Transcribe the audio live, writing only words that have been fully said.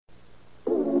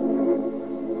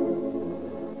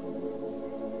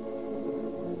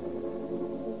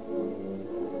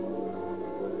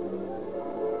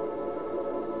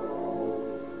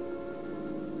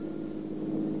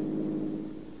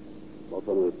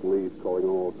Police calling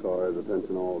all cars,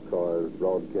 attention all cars,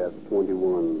 broadcast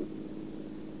 21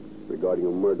 regarding a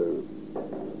murder.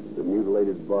 The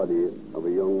mutilated body of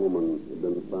a young woman had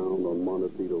been found on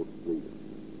Montecito Street.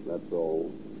 That's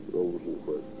all.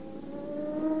 Rosenquist.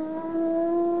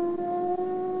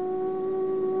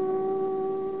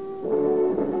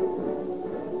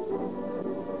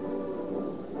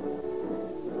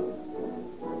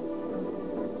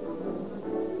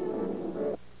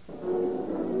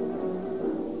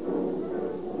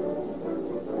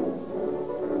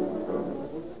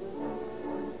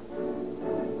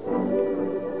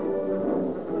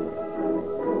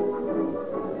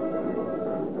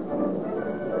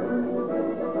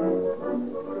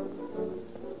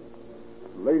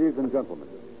 Ladies and gentlemen,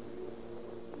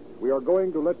 we are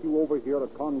going to let you overhear a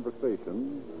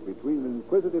conversation between an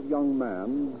inquisitive young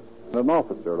man and an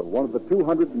officer of one of the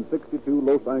 262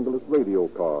 Los Angeles radio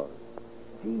cars.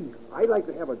 Gee, I'd like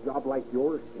to have a job like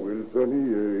yours. Well,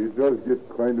 Sonny, it does get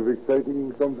kind of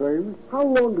exciting sometimes. How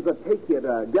long does it take you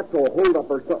to get to a holdup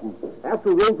or something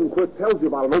after Rosenquist tells you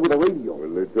about it over the radio? Well,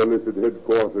 they tell us at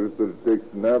headquarters that it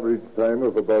takes an average time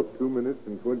of about 2 minutes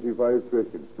and 25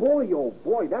 seconds. Boy, oh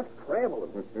boy, that's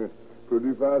traveling.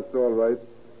 Pretty fast, all right.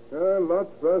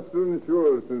 Lots faster than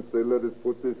sure since they let us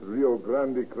put this Rio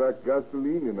Grande cracked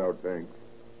gasoline in our tanks.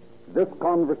 This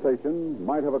conversation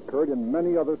might have occurred in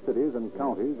many other cities and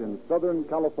counties in Southern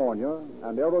California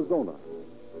and Arizona.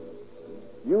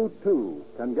 You, too,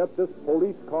 can get this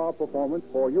police car performance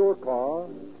for your car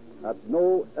at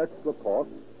no extra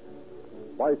cost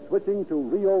by switching to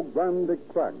Rio Grande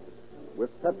Cracked with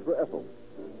tetraethyl.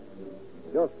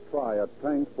 Just try a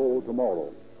tank full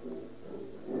tomorrow.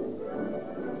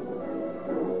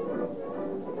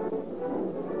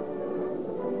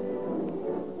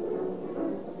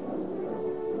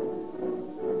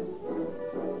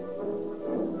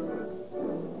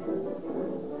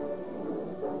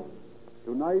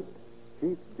 Tonight,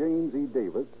 Chief James E.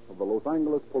 Davis of the Los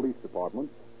Angeles Police Department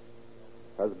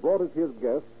has brought as his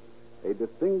guest a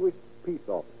distinguished peace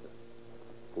officer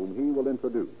whom he will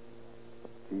introduce.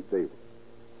 Chief Davis.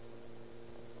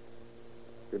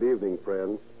 Good evening,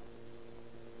 friends.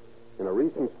 In a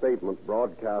recent statement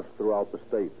broadcast throughout the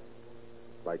state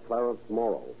by Clarence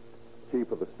Morrow,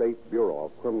 Chief of the State Bureau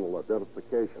of Criminal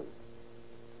Identification,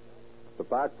 the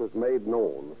fact was made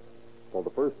known for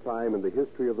the first time in the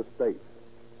history of the state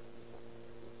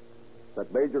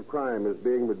that major crime is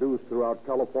being reduced throughout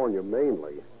California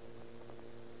mainly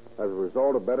as a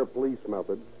result of better police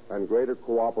methods and greater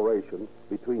cooperation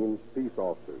between peace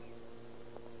officers.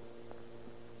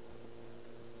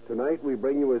 Tonight we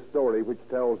bring you a story which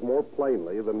tells more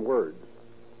plainly than words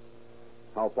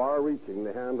how far-reaching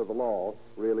the hand of the law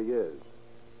really is,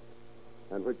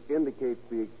 and which indicates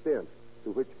the extent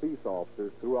to which peace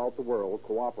officers throughout the world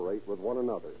cooperate with one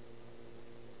another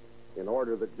in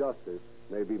order that justice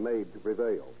may be made to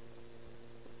prevail.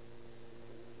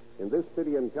 In this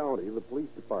city and county, the police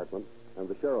department and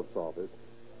the sheriff's office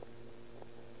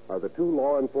are the two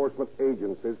law enforcement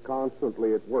agencies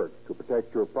constantly at work to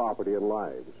protect your property and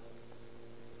lives.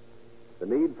 The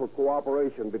need for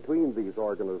cooperation between these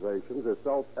organizations is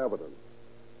self-evident,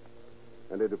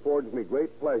 and it affords me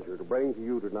great pleasure to bring to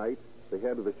you tonight the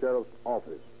head of the sheriff's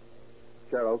office,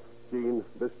 Sheriff Gene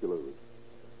Bisculoos,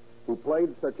 who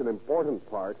played such an important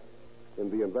part in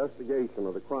the investigation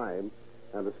of the crime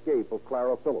and escape of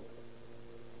Clara Phillips.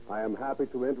 I am happy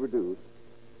to introduce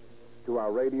to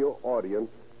our radio audience,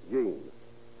 Gene.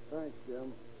 Thanks,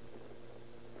 Jim.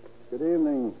 Good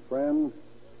evening, friends.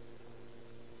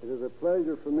 It is a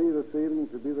pleasure for me this evening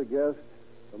to be the guest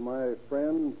of my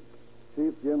friend,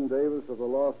 Chief Jim Davis of the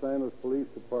Los Angeles Police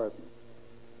Department.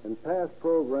 In past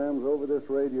programs over this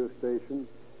radio station,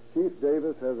 Chief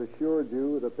Davis has assured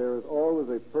you that there is always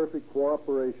a perfect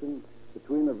cooperation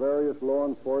between the various law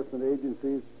enforcement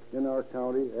agencies in our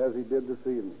county, as he did this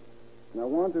evening. And I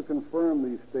want to confirm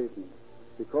these statements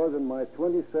because in my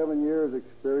 27 years'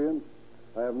 experience,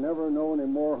 I have never known a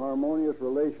more harmonious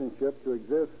relationship to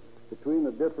exist between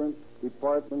the different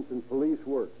departments in police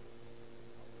work.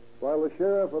 While the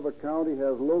sheriff of a county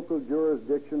has local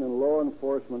jurisdiction in law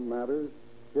enforcement matters,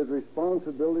 his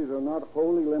responsibilities are not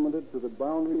wholly limited to the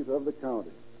boundaries of the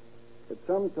county. It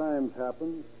sometimes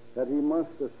happens that he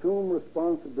must assume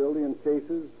responsibility in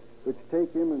cases which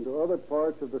take him into other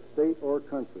parts of the state or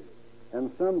country, and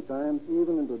sometimes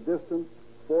even into distant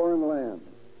foreign lands.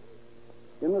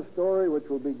 In the story which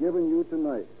will be given you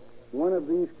tonight, one of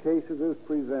these cases is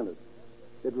presented.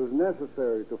 It was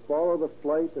necessary to follow the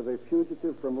flight of a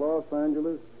fugitive from Los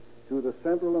Angeles to the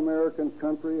Central American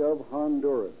country of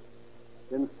Honduras.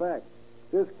 In fact,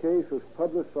 this case was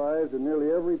publicized in nearly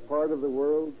every part of the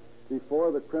world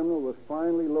before the criminal was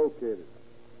finally located.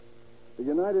 The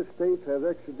United States has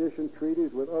extradition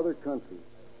treaties with other countries,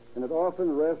 and it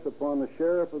often rests upon the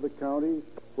sheriff of the county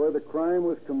where the crime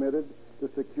was committed to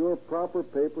secure proper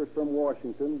papers from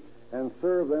Washington and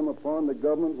serve them upon the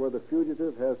government where the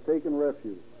fugitive has taken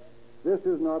refuge. This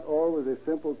is not always a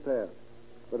simple task,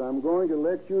 but I'm going to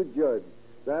let you judge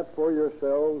that for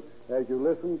yourselves as you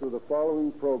listen to the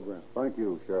following program. Thank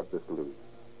you, Sheriff Biscaluse.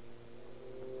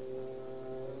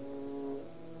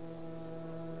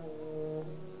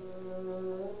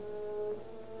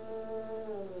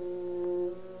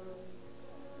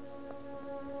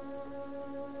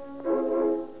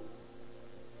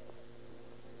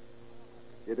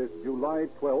 It is July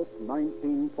 12th,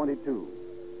 1922.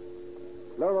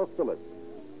 Clara Phillips,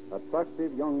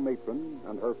 attractive young matron,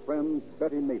 and her friend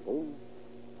Betty Maple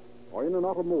are in an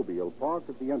automobile parked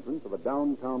at the entrance of a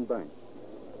downtown bank.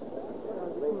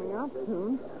 Coming out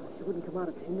soon. She wouldn't come out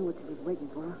if she knew what she was waiting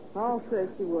for. I'll say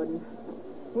she wouldn't.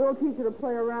 We'll teach her to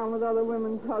play around with other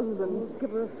women's husbands. Give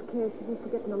her a scare she won't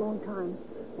forget in a long time.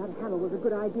 That hammer was a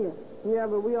good idea. Yeah,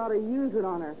 but we ought to use it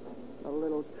on her. A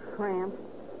little tramp.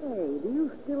 Hey, do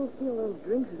you still feel those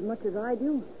drinks as much as I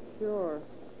do? Sure.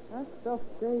 That stuff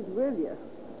stays with you.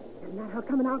 Isn't that her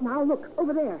coming out now? Look,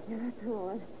 over there. Yeah, that's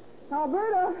all right.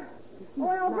 Alberta! Oh,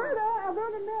 Alberta!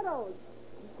 Alberta Meadows!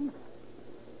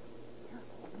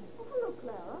 Oh, hello,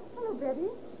 Clara. Hello, Betty.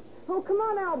 Oh, come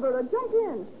on, Alberta. Jump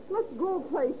in. Let's go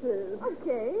places.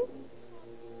 Okay.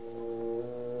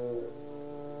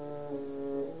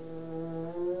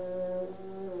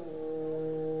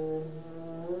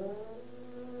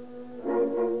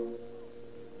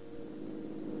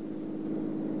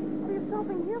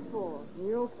 For?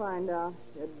 You'll find out,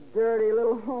 you dirty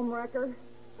little homewrecker.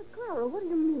 But Clara, what do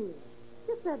you mean?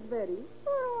 Just that Betty.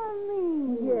 What do I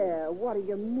mean? Yeah, what do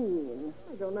you mean?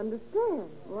 I don't understand.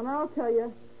 Well, I'll tell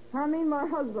you. I mean my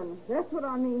husband. That's what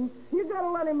I mean. You gotta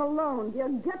let him alone. Do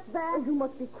you get that? Oh, you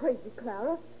must be crazy,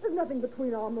 Clara. There's nothing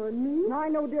between Armour and me. I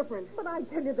know different. But I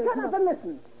tell you there's Shut up and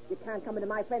listen. You can't come into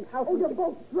my friend's house. Oh, and you're get-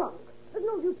 both drunk. There's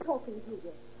no use talking to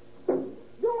you.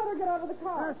 Don't let her get out of the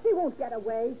car. She won't get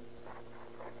away.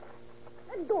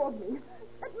 Let go of me.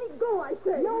 Let me go, I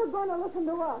say. You're going to listen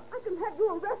to us. I can have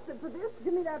you arrested for this.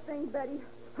 Give me that thing, Betty.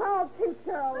 I'll teach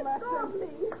her a Let lesson. go of me.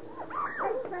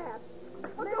 Take that.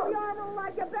 Maybe I will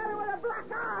like you better with a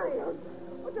black eye. Oh,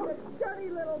 you dirty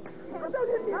little Don't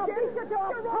hit me, I'll kid. beat you to a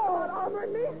You're pulp. wrong about Armour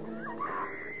and me.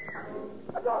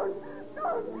 Don't.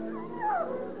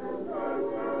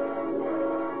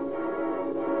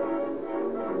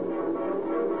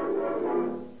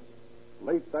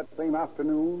 Late that same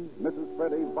afternoon, Mrs.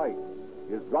 Fred A. Veit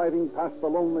is driving past the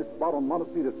lonely spot on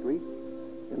Montecito Street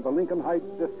in the Lincoln Heights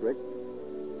district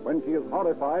when she is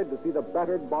horrified to see the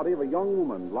battered body of a young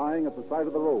woman lying at the side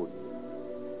of the road.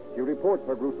 She reports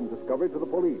her gruesome discovery to the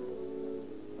police,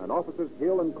 and Officers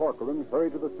Hill and Corcoran hurry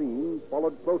to the scene,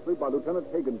 followed closely by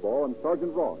Lieutenant Hagenbaugh and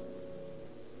Sergeant Ross.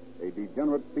 A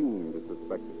degenerate fiend is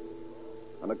suspected,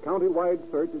 and a county-wide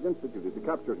search is instituted to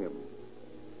capture him.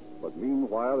 But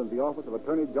meanwhile, in the office of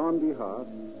Attorney John D. Haas,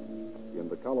 in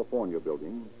the California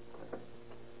building.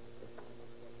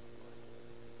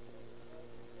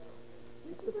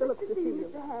 Mr. Phillips to see you.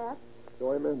 Mr. Haas.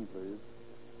 Show him in, please.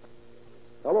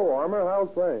 Hello, Armour. How's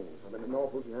things? I'm in an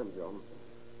awful jam, John.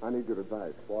 I need your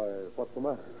advice. Why, what's the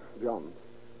matter? John,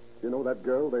 you know that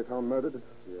girl they found murdered?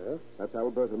 Yes? That's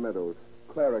Alberta Meadows.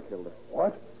 Clara killed her.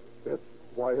 What?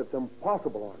 It's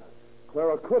impossible, Arnold.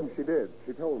 Clara couldn't. She did.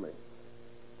 She told me.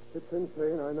 It's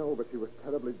insane, I know, but she was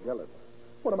terribly jealous.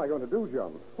 What am I going to do,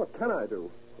 John? What can I do?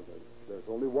 Well, there's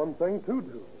only one thing to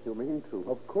do. You mean to?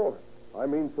 Of course. I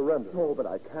mean surrender. No, but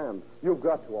I can't. You've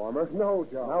got to, Armour. No,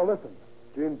 John. Now listen.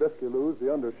 Gene Biscaluse, the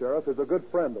undersheriff, is a good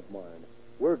friend of mine.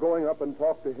 We're going up and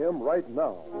talk to him right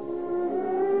now.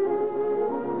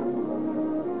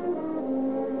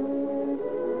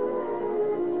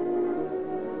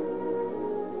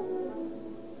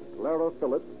 Clara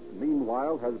Phillips,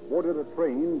 meanwhile, has boarded a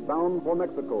train bound for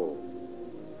Mexico.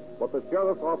 But the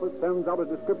sheriff's office sends out a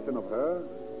description of her,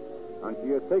 and she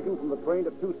is taken from the train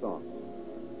to Tucson.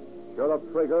 Sheriff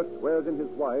Traeger swears in his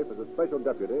wife as a special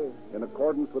deputy in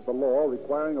accordance with the law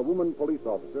requiring a woman police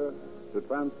officer to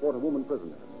transport a woman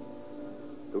prisoner.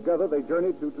 Together they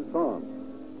journey to Tucson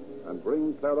and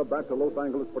bring Clara back to Los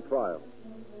Angeles for trial.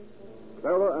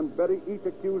 Clara and Betty each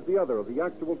accuse the other of the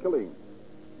actual killing.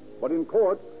 But in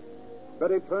court,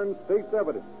 Betty turns state's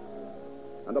evidence.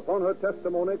 And upon her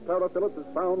testimony, Clara Phillips is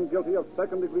found guilty of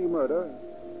second-degree murder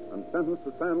and sentenced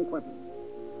to San Quentin.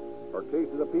 Her case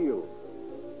is appealed,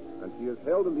 and she is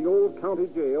held in the old county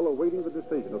jail awaiting the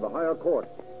decision of the higher court.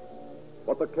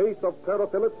 But the case of Clara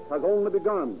Phillips has only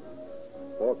begun.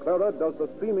 for Clara does the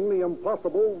seemingly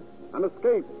impossible and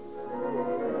escapes.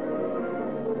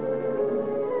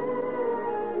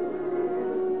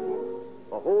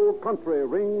 The whole country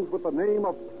rings with the name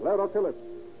of Clara Phillips.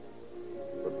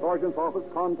 The sergeant's office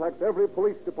contacts every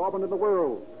police department in the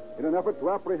world in an effort to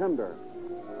apprehend her.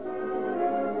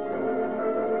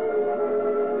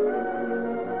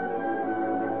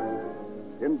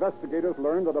 Investigators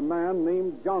learn that a man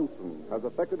named Johnson has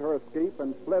effected her escape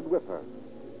and fled with her.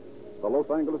 The Los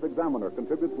Angeles Examiner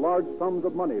contributes large sums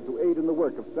of money to aid in the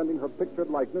work of sending her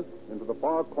pictured likeness into the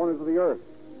far corners of the earth.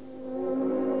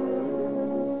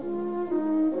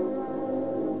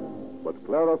 But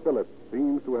Clara Phillips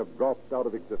seems to have dropped out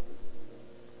of existence.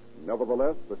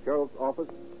 Nevertheless, the sheriff's office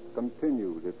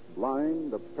continues its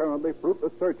blind, apparently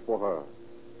fruitless search for her.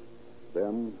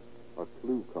 Then a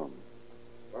clue comes.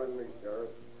 Pardon me,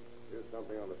 Sheriff. Here's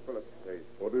something on the Phillips case.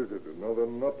 What is it, another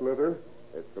nut letter?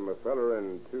 It's from a feller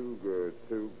in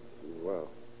well.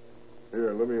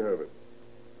 Here, let me have it.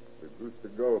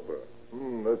 Tegucigalpa.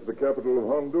 That's the capital of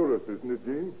Honduras, isn't it,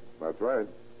 Gene? That's right.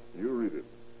 You read it.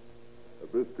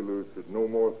 Abiscalus should know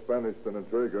more Spanish than a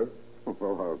Traeger.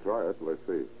 Well, I'll try it. Let's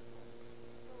see.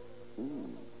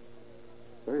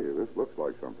 Hey, this looks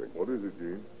like something. What is it,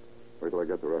 Gene? Wait till I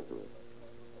get the rest of it.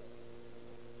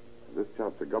 This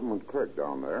chap's a government clerk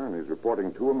down there, and he's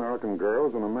reporting 2 American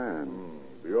girls and a man.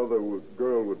 The other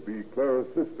girl would be Clara's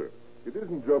sister. It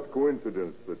isn't just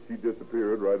coincidence that she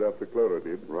disappeared right after Clara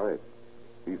did. Right.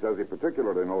 He says he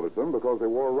particularly noticed them because they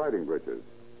wore riding breeches.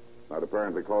 That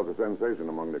apparently caused a sensation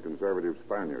among the conservative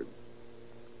Spaniards.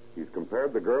 He's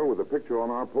compared the girl with the picture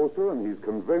on our poster, and he's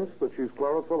convinced that she's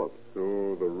Clara Phillips.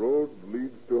 So the road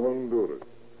leads to Honduras.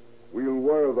 We'll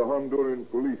wire the Honduran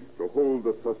police to hold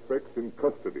the suspects in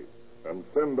custody and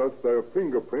send us their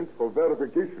fingerprints for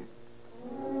verification.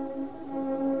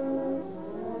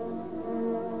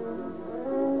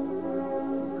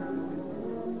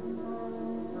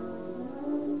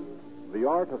 The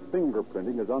art of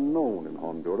fingerprinting is unknown in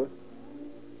Honduras,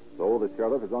 so the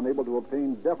sheriff is unable to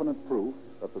obtain definite proof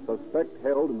that the suspect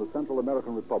held in the Central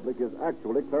American Republic is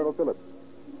actually Clara Phillips.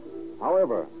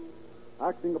 However,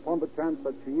 acting upon the chance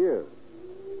that she is,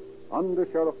 Under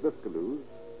Sheriff Biscaluz,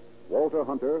 Walter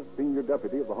Hunter, senior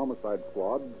deputy of the homicide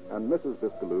squad, and Mrs.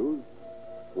 Biscaluz,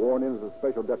 sworn in as a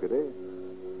special deputy,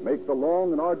 make the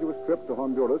long and arduous trip to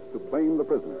Honduras to claim the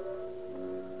prisoner.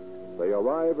 They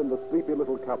arrive in the sleepy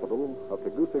little capital of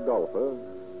Tegucigalpa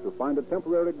to find a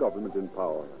temporary government in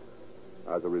power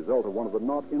as a result of one of the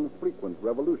not infrequent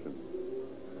revolutions.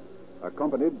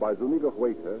 Accompanied by Zuniga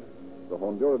Huerta, the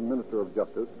Honduran Minister of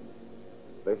Justice,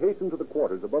 they hasten to the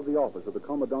quarters above the office of the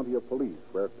Commandante of Police,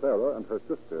 where Clara and her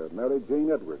sister, Mary Jane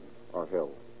Edwards, are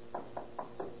held.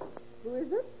 Who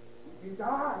is it? It is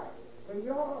I,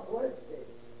 Senora Huerta.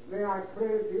 May I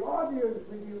crave the audience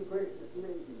with you, gracious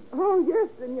lady? Oh, yes,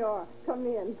 senor. Come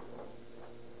in.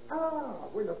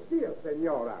 Buenos dias,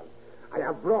 senora. I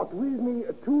have brought with me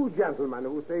 2 gentlemen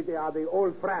who say they are the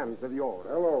old friends of yours.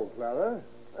 Hello, Clara.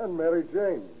 And Mary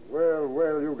Jane. Well,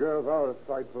 you girls are a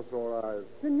sight for sore eyes.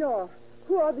 Senor,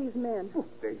 who are these men?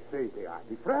 They say they are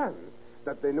the friends,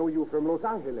 that they know you from Los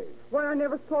Angeles. Why, I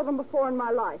never saw them before in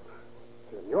my life.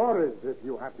 Senores, if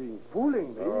you have been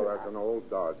fooling me... Oh, that's an old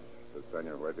dodge,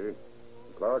 Senor Huerta.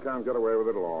 Clara can't get away with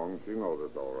it long. She knows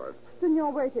it's all right.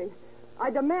 Senor Huerta, I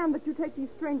demand that you take these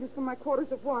strangers from my quarters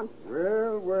at once.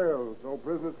 Well, so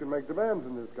prisoners can make demands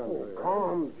in this country.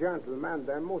 Come, gentlemen,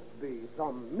 there must be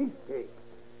some mistake.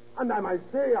 And I might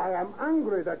say I am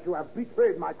angry that you have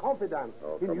betrayed my confidence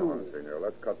in come you. on, Senor.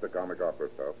 Let's cut the comic opera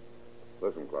stuff.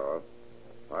 Listen, Clara,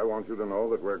 I want you to know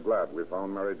that we're glad we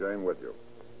found Mary Jane with you.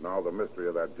 Now the mystery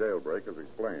of that jailbreak is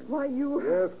explained. Why, you...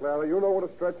 Yes, Clara, you know what a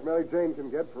stretch Mary Jane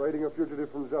can get for aiding a fugitive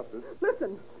from justice.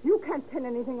 Listen, you can't pin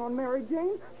anything on Mary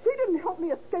Jane. She didn't help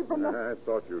me escape from the... I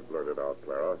thought you'd blurt it out,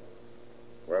 Clara.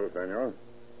 Well, Senor,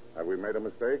 have we made a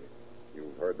mistake?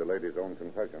 You've heard the lady's own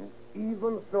confession.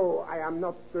 Even so, I am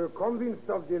not convinced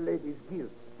of the lady's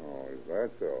guilt. Oh, is that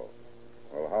so?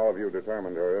 Well, how have you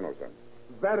determined her innocence?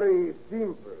 Very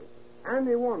simple.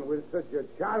 Anyone with such a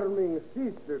charming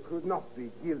sister could not be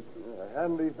guilty. A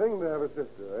handy thing to have a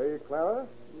sister, eh, Clara?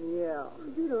 Yeah.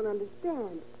 You don't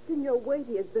understand. Senor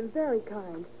Waity has been very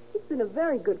kind. He's been a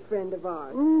very good friend of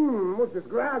ours. Muchas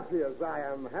gracias. I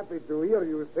am happy to hear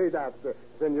you say that,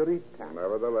 senorita.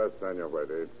 Nevertheless, Senor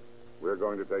Huerta, we're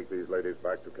going to take these ladies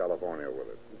back to California with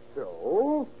us.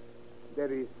 So,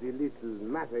 there is the little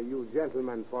matter you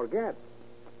gentlemen forget.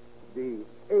 The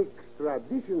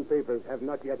extradition papers have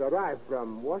not yet arrived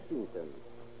from Washington.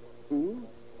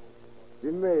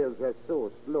 The mails are so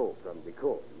slow from the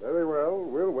court. Very well,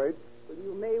 we'll wait. Well,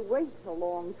 you may wait a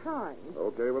long time.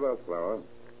 Okay with us, Clara.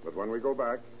 But when we go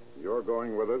back, you're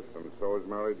going with us, and so is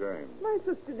Mary Jane. My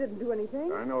sister didn't do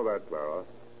anything. I know that, Clara.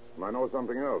 And I know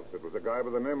something else. It was a guy by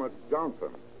the name of Johnson.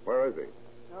 Where is he?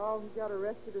 Oh, he got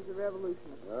arrested as a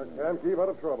revolutionist. Can't keep out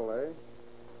of trouble, eh?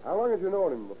 How long had you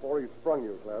known him before he sprung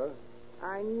you, Clara?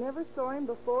 I never saw him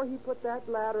before he put that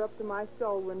ladder up to my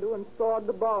cell window and sawed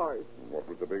the bars. What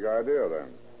was the big idea, then?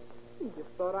 He just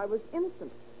thought I was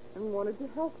innocent and wanted to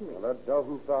help me. Well, that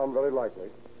doesn't sound very likely.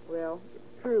 Well,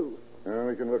 it's true.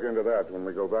 We can look into that when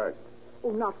we go back.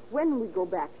 Oh, not when we go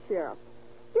back, Sheriff.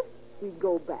 If we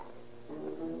go back.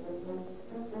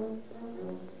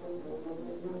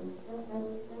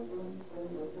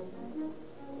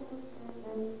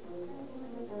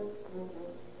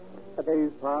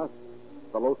 Days pass.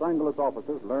 The Los Angeles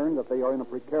officers learn that they are in a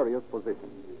precarious position.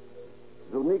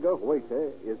 Zuniga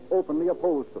Huete is openly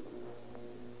opposed to them.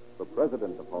 The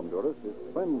president of Honduras is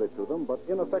friendly to them, but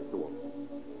ineffectual.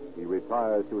 He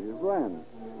retires to his ranch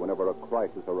whenever a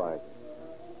crisis arises.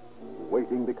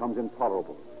 Waiting becomes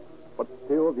intolerable. But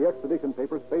still, the extradition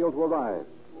papers fail to arrive.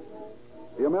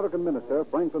 The American minister,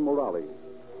 Franklin Morales,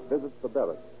 visits the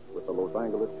barracks with the Los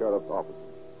Angeles Sheriff's Office.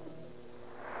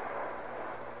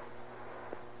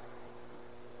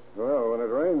 Well, when it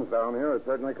rains down here, it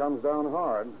certainly comes down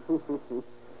hard.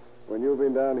 When you've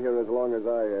been down here as long as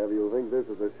I have, you'll think this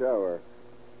is a shower.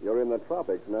 You're in the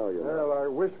tropics now, you know. Well, I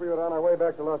wish we were on our way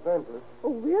back to Los Angeles. Oh,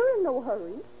 we're in no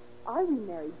hurry. I'll be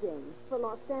Mary Jane for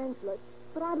Los Angeles,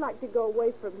 but I'd like to go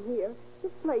away from here.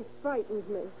 This place frightens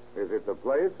me. Is it the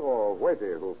place or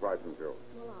Waity who frightens you?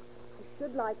 Well, I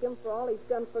should like him for all he's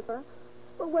done for her,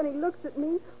 but when he looks at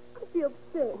me, I feel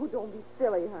sick. Oh, don't be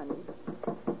silly, honey.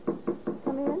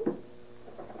 Come in.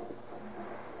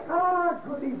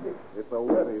 Good evening. It's a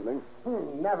wet evening.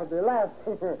 Nevertheless,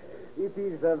 it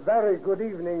is a very good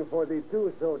evening for the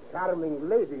two so charming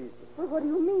ladies. Well, what do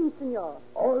you mean, senor?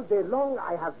 All day long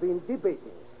I have been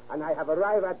debating, and I have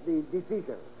arrived at the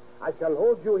decision. I shall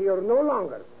hold you here no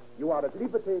longer. You are at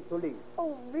liberty to leave.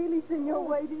 Oh, really, senor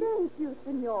Waity? Thank you,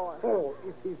 senor. Oh,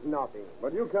 it is nothing.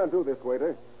 But you can't do this,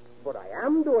 waiter. But I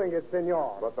am doing it,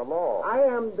 senor. But the law. I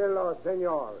am the law,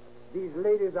 senor. These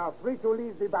ladies are free to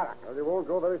leave the barrack. Well, you won't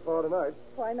go very far tonight.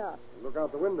 Why not? Look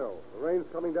out the window. The rain's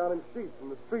coming down in sheets,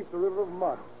 and the street's a river of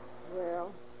mud.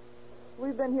 Well,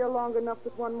 we've been here long enough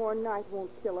that one more night won't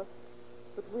kill us.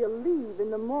 But we'll leave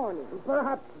in the morning.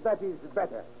 Perhaps that is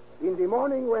better. In the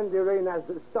morning, when the rain has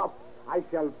stopped, I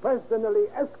shall personally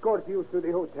escort you to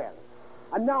the hotel.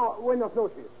 And now, buenos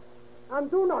noches. And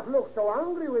do not look so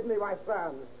angry with me, my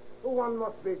friend. One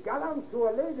must be gallant to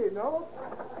a lady, no?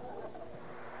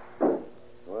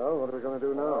 Well, what are we going to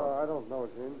do now? I don't know,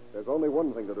 Gene. There's only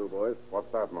one thing to do, boys.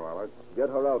 What's that, Morales? Get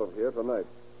her out of here tonight.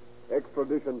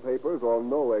 Extradition papers or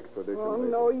no extradition Oh,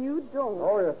 papers. no, you don't.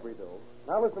 Oh, yes, we do.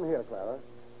 Now, listen here, Clara.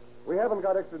 We haven't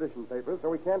got extradition papers, so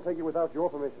we can't take you without your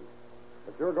permission.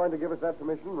 But you're going to give us that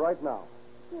permission right now.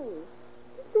 Hey, you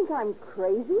think I'm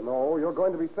crazy? No, you're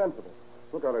going to be sensible.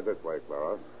 Look at it this way,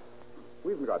 Clara.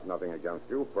 We've got nothing against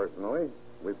you personally.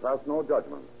 We've passed no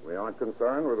judgment. We aren't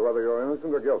concerned with whether you're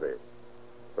innocent or guilty.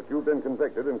 But you've been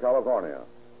convicted in California,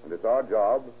 and it's our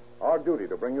job, our duty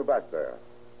to bring you back there.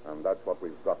 And that's what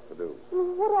we've got to do.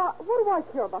 What do I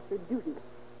care about your duty?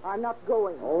 I'm not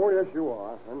going. Oh, yes, you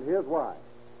are. And here's why.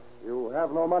 You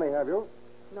have no money, have you?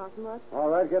 Not much. All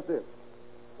right, get this.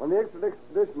 When the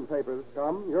extradition papers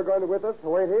come, you're going to with us,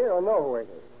 Hawaii or no Hawaii.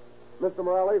 Mr.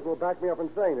 Morales will back me up in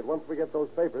saying that once we get those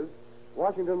papers,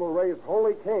 Washington will raise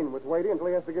holy Cain with Waity until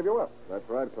he has to give you up. That's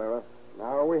right, Clara.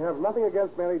 Now, we have nothing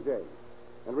against Mary Jane,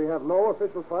 and we have no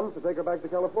official funds to take her back to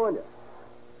California.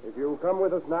 If you come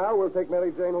with us now, we'll take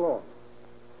Mary Jane along.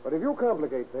 But if you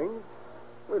complicate things,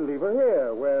 we'll leave her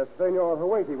here, where Senor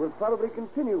Hawaii will probably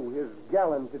continue his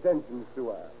gallant attentions to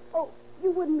her. Oh,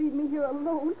 you wouldn't leave me here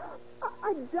alone.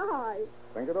 I'd die.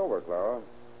 Think it over, Clara.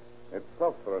 It's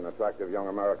tough for an attractive young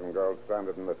American girl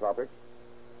stranded in the tropics.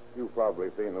 You've probably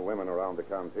seen the women around the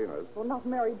cantinas. Well, not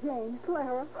Mary Jane.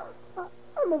 Clara,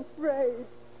 I'm afraid.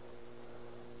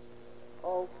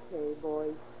 Okay,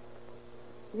 boys.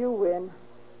 You win.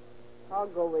 I'll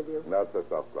go with you. That's the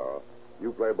stuff, Clara.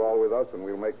 You play ball with us, and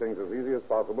we'll make things as easy as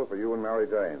possible for you and Mary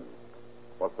Jane.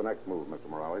 What's the next move, Mr.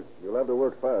 Morales? You'll have to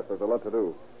work fast. There's a lot to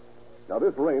do. Now,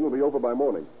 this rain will be over by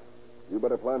morning. You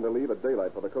better plan to leave at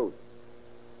daylight for the coast.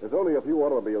 There's only a few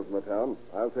automobiles in the town.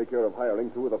 I'll take care of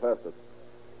hiring two of the fastest.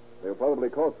 They'll probably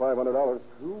cost $500.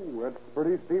 Ooh, that's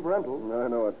pretty steep rental. I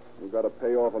know it. We've got to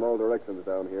pay off in all directions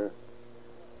down here.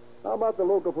 How about the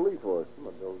local police force?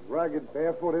 Those ragged,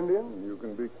 barefoot Indians? You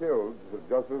can be killed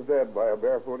just as dead by a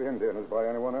barefoot Indian as by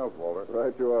anyone else, Walter.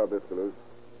 Right you are, Biscaloo.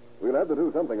 We'll have to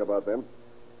do something about them.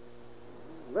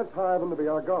 Let's hire them to be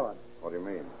our guard. What do you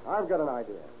mean? I've got an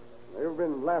idea. They've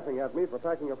been laughing at me for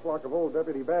packing a flock of old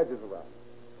deputy badges around.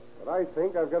 But I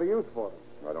think I've got a use for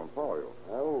them. I don't follow you.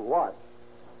 Oh, what?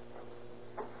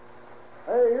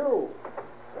 Hey, you.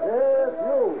 Yes,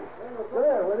 you. Come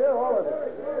here, will you? All of you.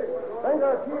 Bring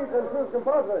our keys and sus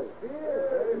compulsory.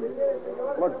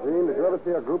 Look, Gene, did you ever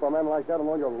see a group of men like that in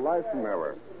all your life?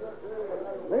 Never.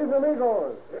 These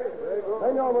amigos.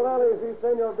 Senor Morales y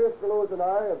Senor Biscalos and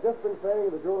I have just been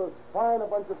saying that you're as fine a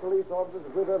bunch of police officers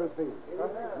as we've ever seen.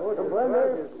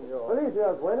 Comprende?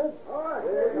 Felicias, buenas?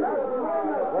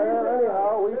 Well,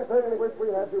 anyhow, we certainly wish we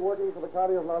had you working for the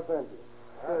county of Los Angeles.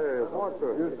 Hey, what the...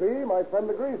 You see, my friend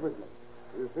agrees with me.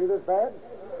 You see this badge?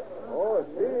 Oh,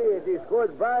 see, it is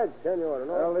good badge, senor.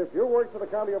 No? Well, if you worked for the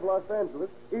county of Los Angeles,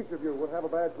 each of you would have a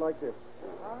badge like this.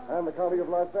 And the county of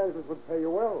Los Angeles would pay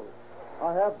you well.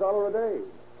 $50 a day.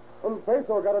 Un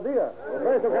peso cada dia. Un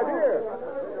peso cada dia.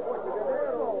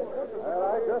 Well,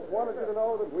 I just wanted you to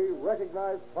know that we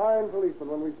recognize fine policemen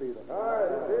when we see them.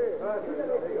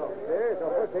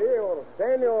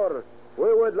 Senor,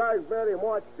 we would like very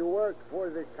much to work for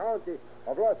the county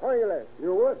of Los Angeles.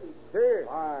 You would? Si.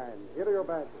 Fine. Here are your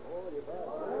badges.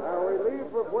 Now, we leave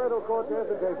for Puerto Cortez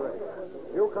at daybreak.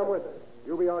 You come with us.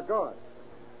 You'll be our guard.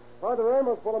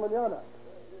 Partiremos por la mañana.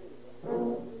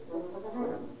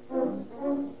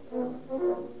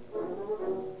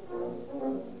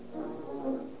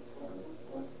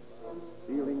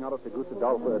 Stealing out of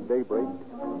Tegucigalpa at daybreak,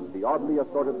 the oddly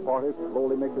assorted party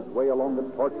slowly makes its way along the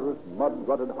tortuous,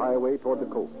 mud-rutted highway toward the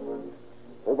coast.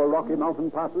 Over rocky mountain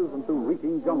passes and through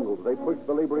reeking jungles, they push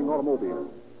the laboring automobiles.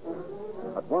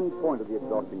 At one point of the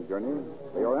exhausting journey,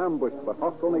 they are ambushed by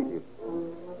hostile natives.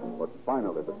 But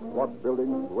finally, the squat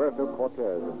building Puerto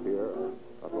Cortez appear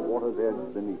at the water's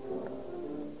edge beneath.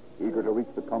 Eager to reach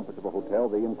the comforts of a hotel,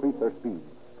 they increase their speed.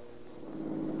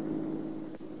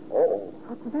 Oh.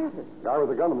 What's the matter? Guy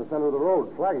with a gun in the center of the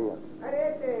road, flagging us.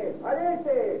 Arreste!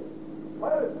 Arreste!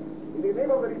 Well, in the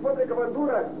name of the Republic of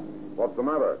Honduras, What's the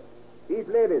matter? these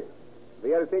ladies,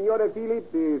 they are Senora Philip,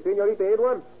 Senorita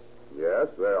Edwards. Yes,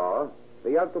 they are.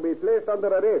 They are to be placed under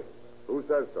arrest. Who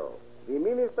says so? The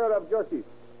Minister of Justice.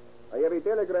 I have a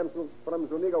telegram from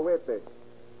Zuniga Huete.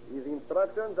 His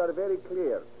instructions are very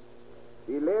clear.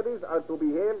 The ladies are to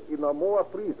be held in a Moa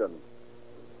prison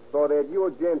so that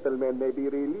you gentlemen may be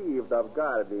relieved of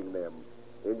guarding them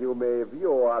and you may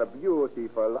view our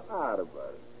beautiful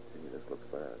harbor. Gee, this looks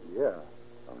bad. Yeah.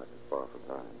 Oh, this is far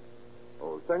from time.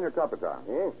 Oh, Senor Capitan.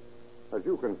 Eh? As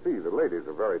you can see, the ladies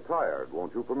are very tired.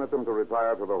 Won't you permit them to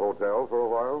retire to the hotel for a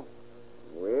while?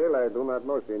 Well, I do not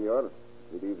know, senor.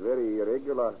 It is very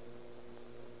irregular.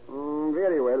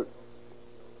 Very well.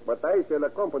 But I shall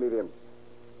accompany them,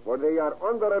 for they are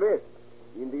under arrest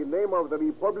in the name of the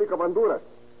Republic of Honduras.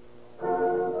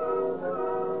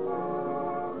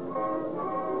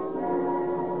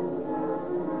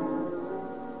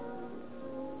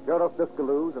 Sheriff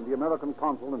Biscaluz and the American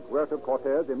consul in Puerto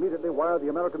Cortez immediately wire the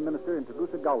American minister in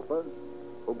Tegucigalpa,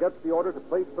 who gets the order to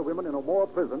place the women in a war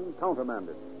prison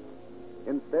countermanded.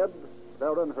 Instead,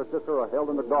 Sarah and her sister are held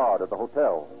under guard at the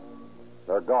hotel.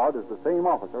 Their guard is the same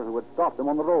officer who had stopped them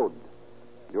on the road.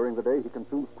 During the day, he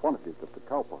consumes quantities of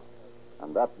Tecalpa.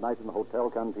 And that night in the hotel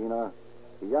cantina,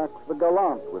 he acts the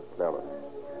gallant with Clara.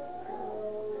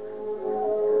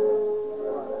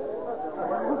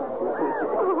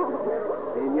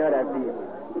 Senora Philip,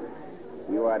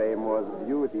 you are a most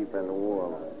beautiful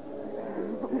woman.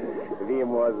 The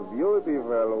most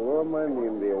beautiful woman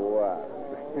in the world.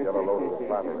 Get a load of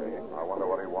flattery. I wonder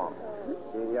what he wants.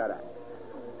 Senora,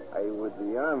 I would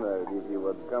be honored if you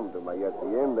would come to my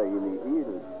hacienda in the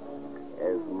hills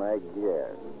as my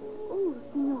guest. Oh,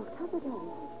 Senor Capitan.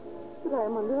 But I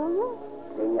am under arrest.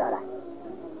 Senora,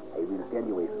 I will tell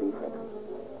you a secret.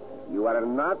 You are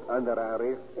not under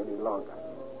arrest any longer.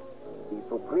 The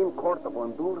Supreme Court of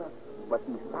Honduras but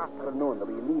this afternoon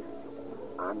released you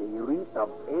on a writ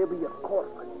of habeas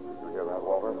corpus. Did you hear that,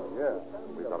 Walter? Yes.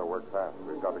 We've got to work fast.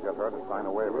 We've got to get her to sign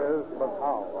a waiver. Yes, but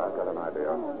how? I've got an idea.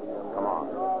 Come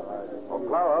on. Oh,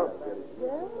 Clara,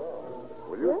 Yes?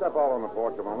 will you step out on the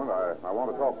porch a moment? I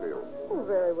want to talk to you. Oh,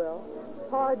 very well.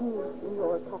 Pardon me,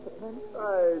 Senor Capitan.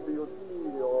 Ay, Dios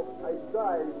mío, I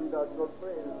die without your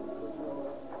praise.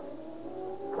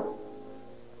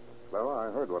 Clara,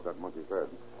 I heard what that monkey said.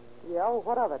 Yeah, well,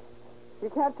 what of it? You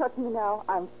can't touch me now.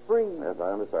 I'm free. Yes,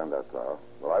 I understand that, Clara.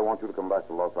 But I want you to come back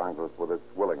to Los Angeles with us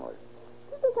willingly.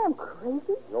 You think I'm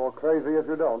crazy? You're crazy if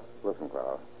you don't. Listen,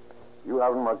 Clara. You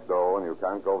haven't much dough, and you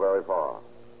can't go very far.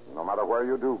 No matter where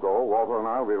you do go, Walter and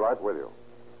I will be right with you.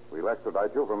 We'll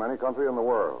extradite you from any country in the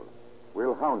world.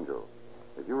 We'll hound you.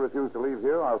 If you refuse to leave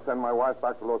here, I'll send my wife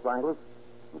back to Los Angeles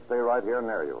and stay right here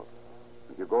near you.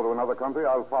 If you go to another country,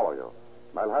 I'll follow you.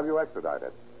 I'll have you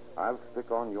extradited. I'll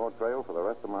stick on your trail for the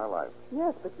rest of my life.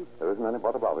 Yes, but you... There isn't any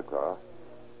but about it, Clara.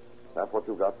 That's what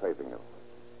you've got facing you.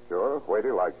 Sure,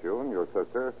 Whitey likes you and your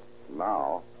sister.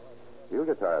 Now, he'll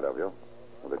get tired of you.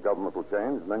 The government will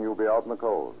change, and then you'll be out in the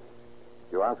cold.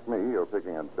 If you ask me, you're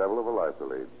picking a devil of a life to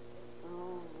lead.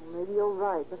 Oh, maybe you're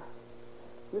right, but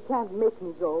you can't make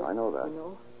me go. I know that. You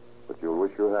know? But you'll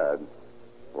wish you had.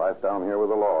 Life down here with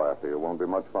the law after you won't be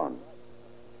much fun.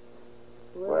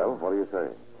 Well, what do you say?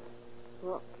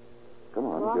 Well, come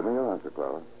on, give me your answer,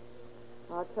 Clara.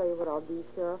 I'll tell you what I'll do,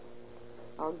 Sheriff.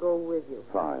 I'll go with you.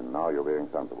 Fine. Now you're being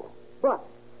sensible. But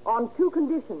on two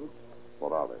conditions.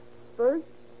 What are they? First,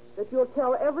 that you'll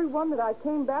tell everyone that I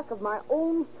came back of my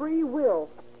own free will.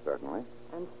 Certainly.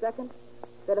 And second,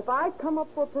 that if I come up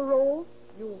for parole,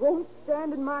 you won't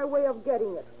stand in my way of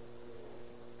getting it.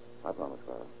 I promise,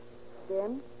 Clara.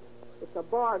 Then, it's a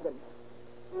bargain.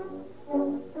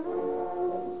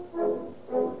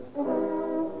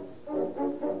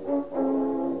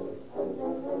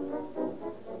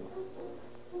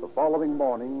 The following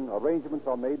morning, arrangements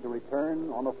are made to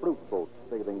return on a fruit boat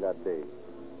sailing that day.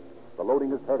 The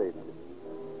loading is hurried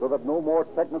so that no more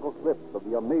technical slips of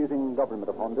the amazing government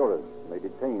of Honduras may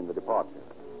detain the departure.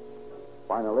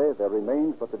 Finally, there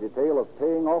remains but the detail of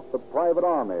paying off the private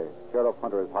army Sheriff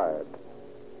Hunter has hired.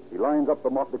 He lines up the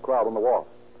motley crowd on the wharf.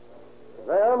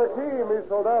 They are on the key, mis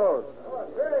soldados.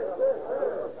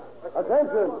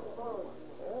 Attention!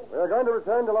 We are going to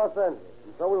return to Los Angeles,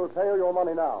 and so we will pay you your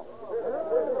money now.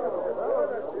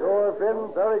 You have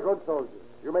been very good soldiers.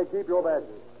 You may keep your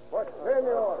badges. But,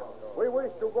 senor, we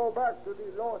wish to go back to the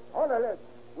Los Angeles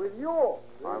with you.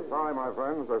 I'm sorry, my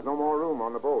friends. There's no more room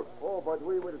on the boat. Oh, but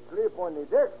we will sleep on the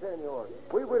deck, senor.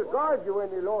 We will guard you in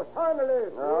the Los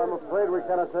Angeles. I'm afraid we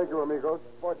cannot take you, amigos.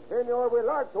 But, senor, we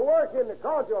like to work in the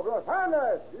county of Los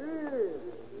Angeles. Yes.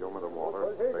 Show me the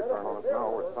water. They turn on us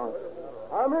now. We're sunk.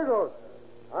 Amigos,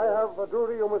 I have a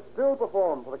duty you must still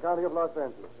perform for the county of Los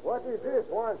Angeles. What is this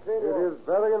one, senor? It is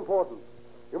very important.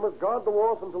 You must guard the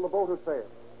wharf until the boat has sailed.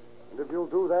 And if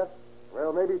you'll do that,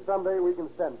 well, maybe someday we can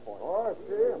send for you. Oh,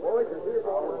 see.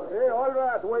 All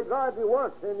right. We guard the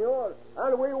work, senor.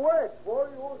 And we wait for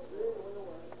you.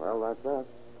 Well, that's that.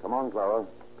 Come on, Clara.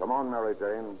 Come on, Mary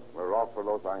Jane. We're off for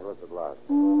Los Angeles at last.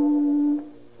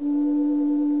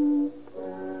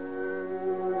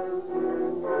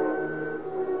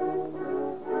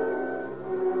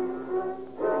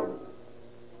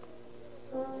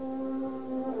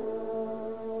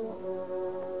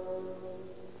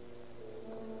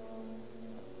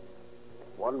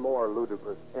 One more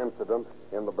ludicrous incident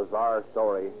in the bizarre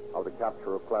story of the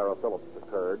capture of Clara Phillips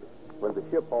occurred when the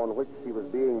ship on which she was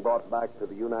being brought back to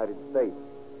the United States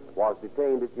was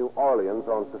detained at New Orleans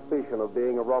on suspicion of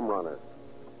being a rum runner.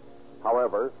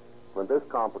 However, when this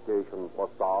complication was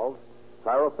solved,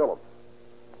 Clara Phillips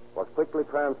was quickly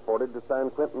transported to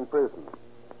San Quentin Prison,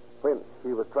 whence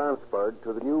she was transferred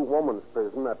to the new woman's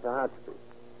prison at Tehachapi.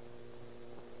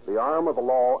 The arm of the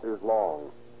law is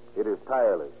long. It is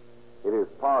tireless. It is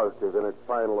positive in its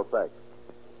final effect.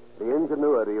 The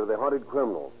ingenuity of the hunted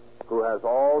criminal, who has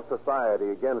all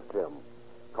society against him,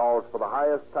 calls for the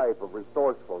highest type of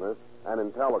resourcefulness and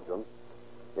intelligence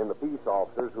in the peace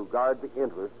officers who guard the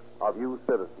interests of you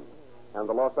citizens and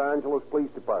the Los Angeles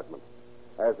Police Department,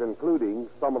 as including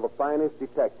some of the finest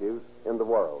detectives in the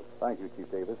world. Thank you, Chief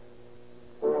Davis.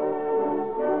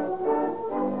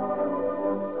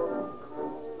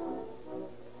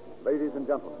 Ladies and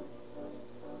gentlemen,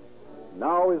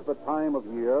 now is the time of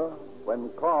year when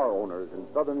car owners in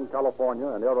Southern California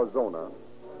and Arizona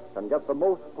can get the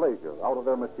most pleasure out of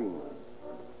their machines.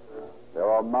 There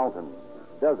are mountains,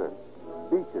 deserts,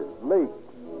 beaches, lakes.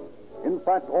 In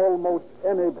fact, almost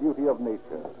any beauty of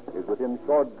nature is within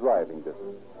short driving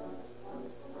distance.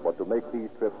 But to make these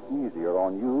trips easier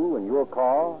on you and your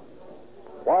car,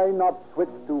 why not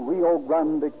switch to Rio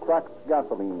Grande cracked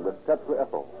gasoline with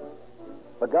tetraethyl?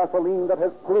 The gasoline that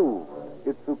has proved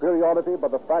its superiority by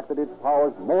the fact that it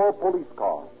powers more police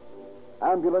cars,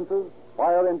 ambulances,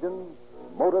 fire engines,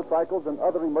 motorcycles, and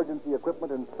other emergency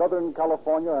equipment in Southern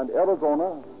California and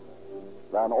Arizona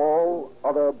than all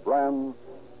other brands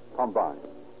combined.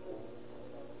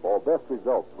 For best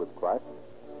results with crack,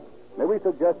 may we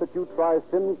suggest that you try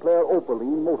Sinclair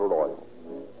Opaline Motor Oil.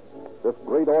 This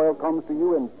great oil comes to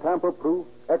you in tamper-proof,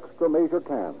 extra-measure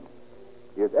cans.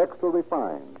 Is extra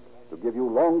refined to give you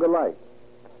longer life,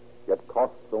 yet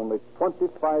costs only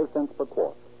 25 cents per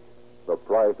quart, the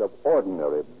price of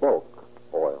ordinary bulk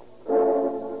oil.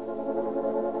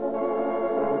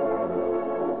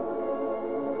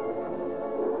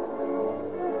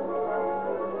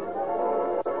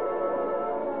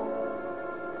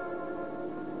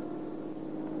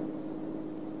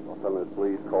 Los Angeles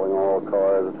Police calling all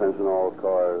cars, attention all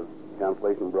cars.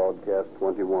 Cancellation broadcast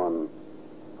 21.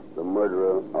 The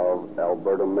murderer of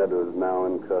Alberto Meadows is now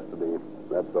in custody.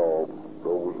 That's all.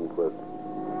 Rosenquist.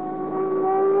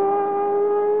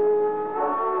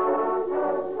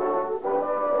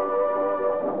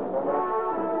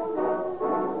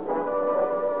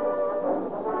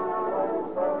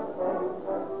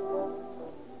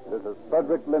 This is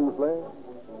Frederick Lindsley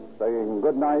saying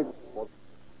good night